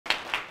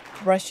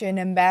Russian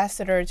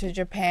ambassador to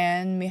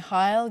Japan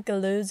Mikhail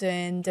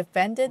Galuzin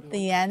defended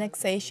the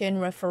annexation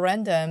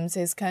referendums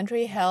his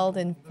country held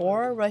in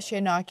 4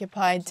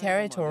 Russian-occupied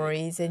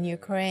territories in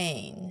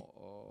Ukraine.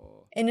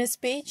 In a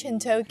speech in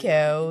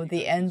Tokyo,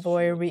 the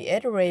envoy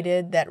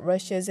reiterated that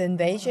Russia's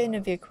invasion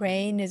of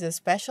Ukraine is a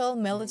special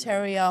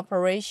military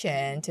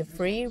operation to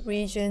free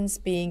regions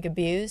being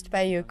abused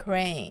by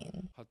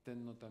Ukraine.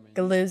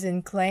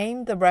 Galuzin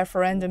claimed the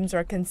referendums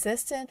are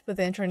consistent with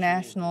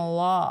international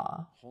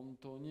law.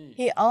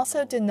 He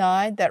also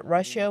denied that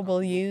Russia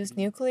will use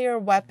nuclear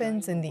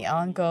weapons in the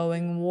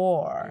ongoing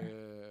war.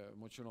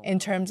 In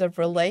terms of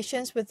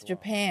relations with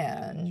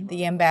Japan,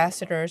 the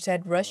ambassador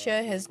said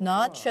Russia has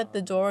not shut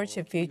the door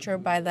to future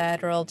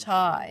bilateral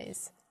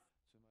ties.